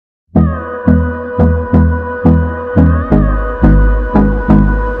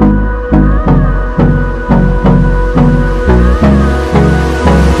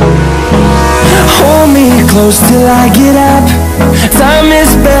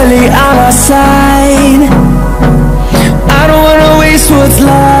our side. I don't wanna waste what's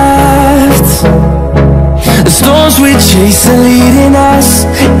left. The storms we chase are leading us,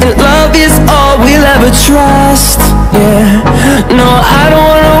 and love is all we'll ever trust. Yeah, no, I don't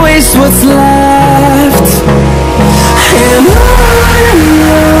wanna waste what's left. And on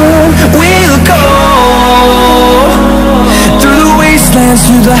we'll go, through the wastelands,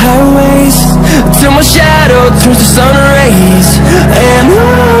 through the highways, till my shadow turns to sun rays. And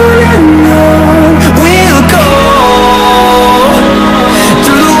on we'll go,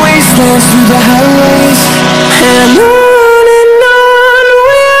 through the wastelands, through the highways, and on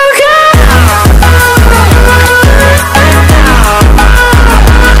we'll go.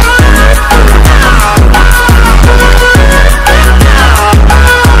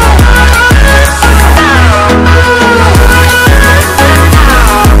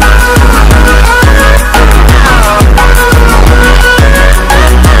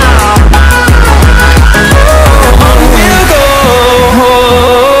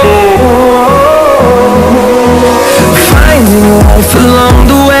 Along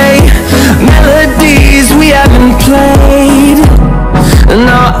the way, melodies we haven't played.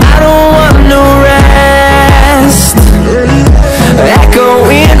 No, I don't want no rest.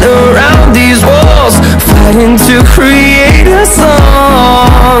 Echoing around these walls, fighting to create a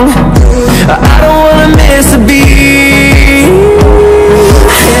song. I don't wanna miss a beat.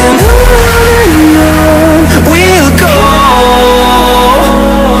 And on we'll go,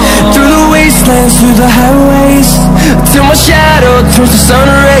 through the wastelands, through the highways, till my shadow turns to sun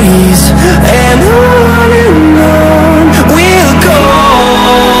rays. And on we'll go,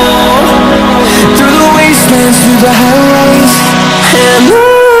 through the wastelands, through the highways, and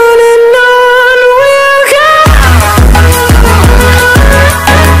on we'll go.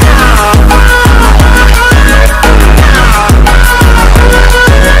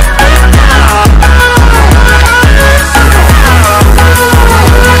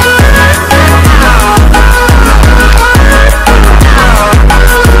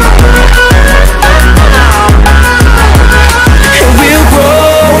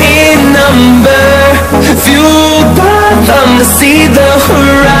 To see the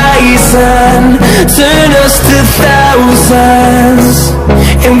horizon, turn us to thousands,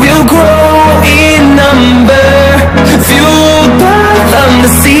 and we'll grow in number.